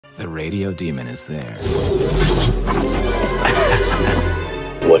The radio demon is there.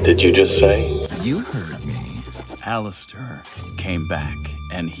 What did you just say? You heard me. Alistair came back,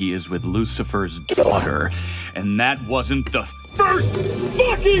 and he is with Lucifer's daughter. And that wasn't the first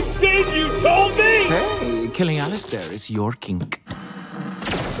fucking thing you told me! Hey, killing Alistair is your kink.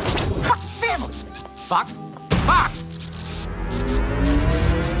 Family! Fox? Fox!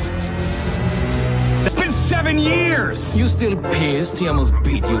 It's been 7 years! You still pissed he almost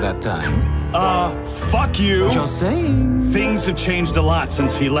beat you that time? Fuck you! Just saying. Things have changed a lot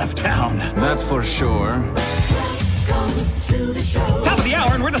since he left town. That's for sure. Top of the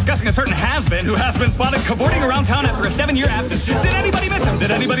hour, and we're discussing a certain has-been who has been spotted cavorting around town after a 7-year absence. Did anybody miss him? Did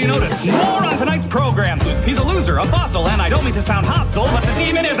anybody notice? More on tonight's program. He's a loser, a fossil, and I don't mean to sound hostile, but the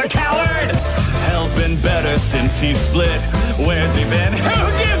demon is a coward! Hell's been better since he split. Where's he been?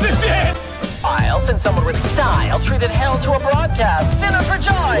 Who gives a shit? Since someone with style treated hell to a broadcast. Sinners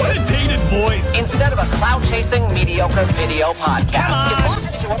rejoice! What a dated voice! Instead of a cloud-chasing, mediocre video podcast. Come on! His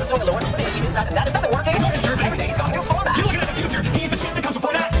philosophy to episode lower and that is nothing working. Every day's got a new format. You're looking at the future. He's the shit that comes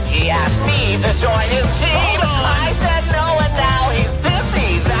before that. He asked me to join his team. I said no, and now he's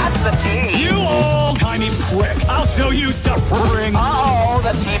pissy. That's the team. You old-timey prick. I'll show you suffering. Uh-oh,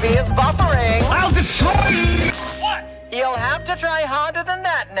 the TV is buffering. I'll destroy you. What? You'll have to try harder than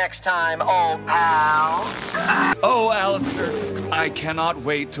that next time, old pal. Oh, Alistair, I cannot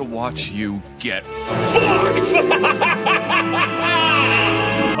wait to watch you get fucked!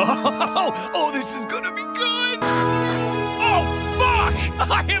 oh, this is gonna be good! Oh, fuck!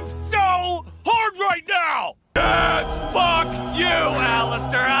 I am so hard right now! Yes, fuck you,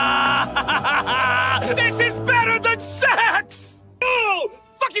 Alistair! This is better than sex! Oh,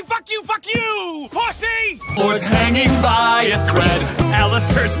 fuck you, fuck you, fuck you! Pussy! Lord's hanging by a thread.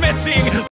 Alistair's missing.